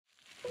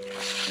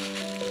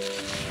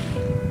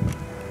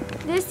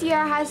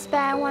year has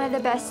been one of the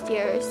best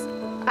years.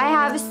 I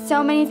have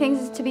so many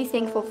things to be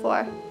thankful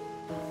for.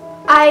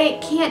 I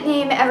can't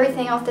name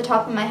everything off the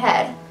top of my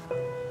head.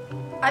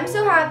 I'm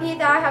so happy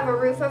that I have a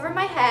roof over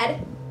my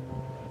head,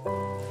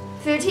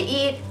 food to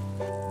eat,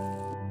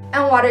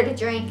 and water to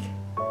drink.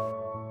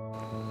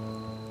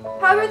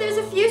 However, there's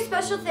a few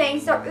special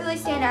things that really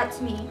stand out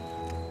to me.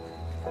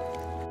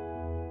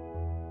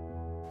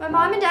 My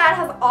mom and dad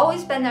have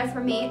always been there for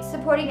me,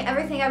 supporting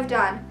everything I've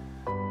done.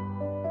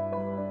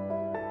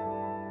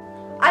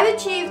 I've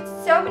achieved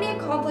so many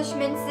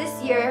accomplishments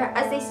this year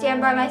as they stand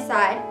by my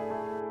side.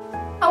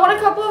 I won a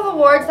couple of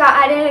awards that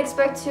I didn't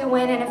expect to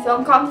win in a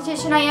film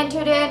competition I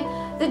entered in.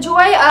 The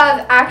joy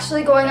of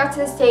actually going up to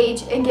the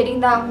stage and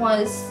getting them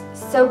was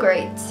so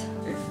great.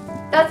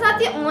 That's not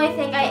the only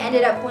thing I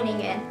ended up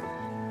winning in.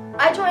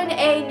 I joined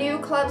a new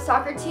club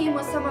soccer team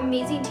with some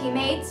amazing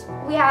teammates.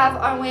 We have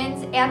our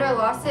wins and our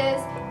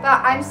losses,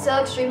 but I'm still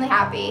extremely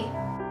happy.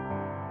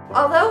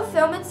 Although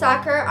film and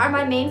soccer are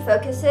my main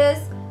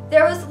focuses,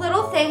 there was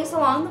little things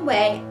along the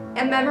way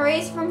and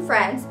memories from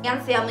friends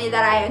and family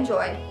that I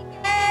enjoyed.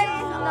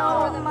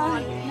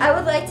 I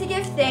would like to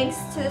give thanks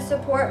to the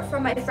support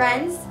from my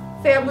friends,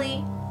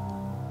 family,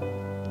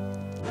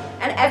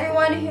 and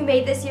everyone who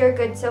made this year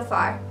good so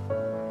far.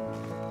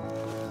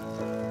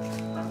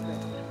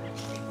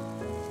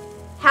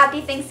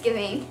 Happy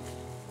Thanksgiving.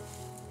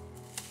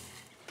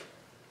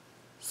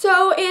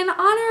 So in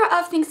honor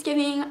of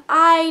Thanksgiving,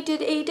 I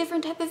did a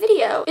different type of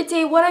video. It's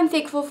a what I'm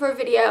thankful for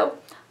video.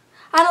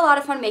 I had a lot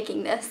of fun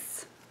making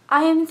this.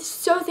 I am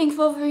so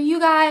thankful for you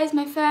guys,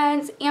 my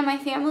friends, and my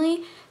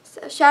family.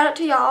 So shout out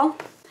to y'all.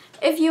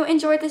 If you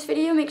enjoyed this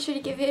video, make sure to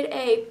give it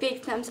a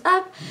big thumbs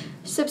up,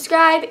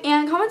 subscribe,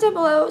 and comment down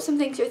below some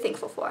things you're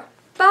thankful for.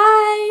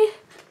 Bye!